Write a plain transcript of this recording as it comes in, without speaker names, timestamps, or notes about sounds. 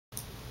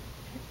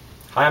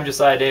Hi, I'm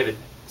Josiah David.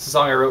 It's a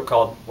song I wrote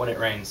called When It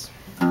Rains.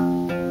 Her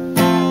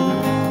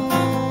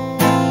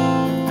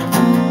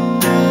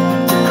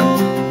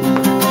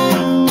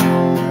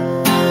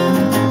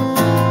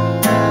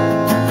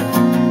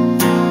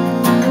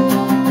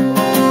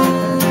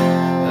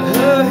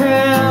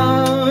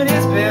head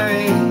is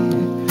buried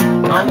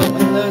on the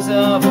pillows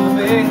of her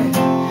bed,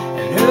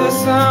 and her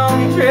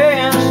song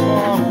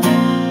transformed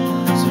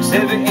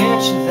 6-7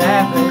 inches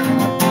that bed.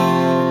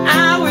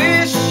 I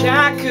wish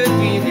I could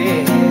be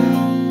there,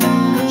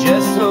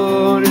 just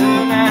hold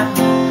her now,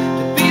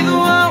 to be the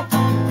one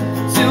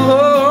to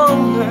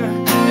hold her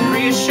and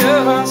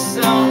reassure her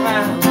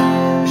somehow.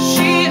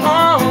 She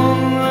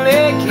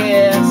only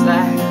gets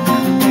like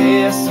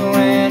this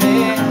when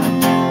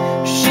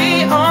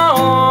she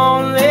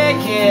only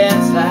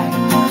gets like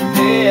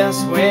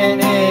this when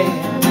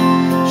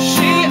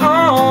she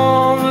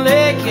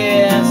only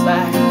gets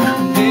like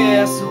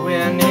this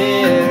when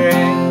it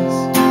rains.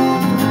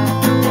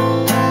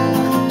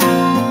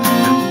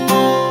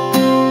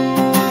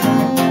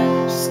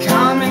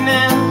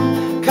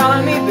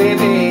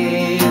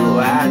 Baby,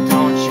 why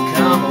don't you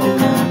come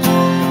over?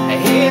 I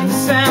hate the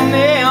sound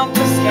that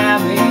the sky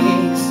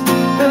makes,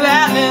 the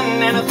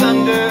lightning and the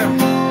thunder.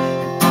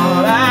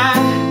 All I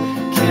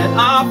can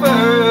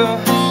offer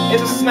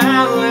is a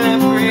smile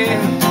and a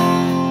prayer,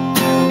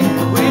 and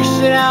I wish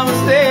that I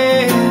was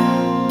there.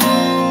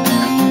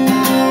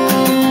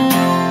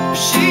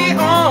 She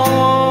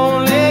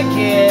only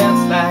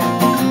gets like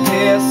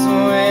this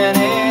when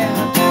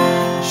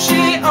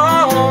she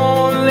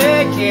only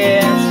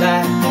gets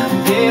like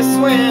this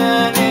when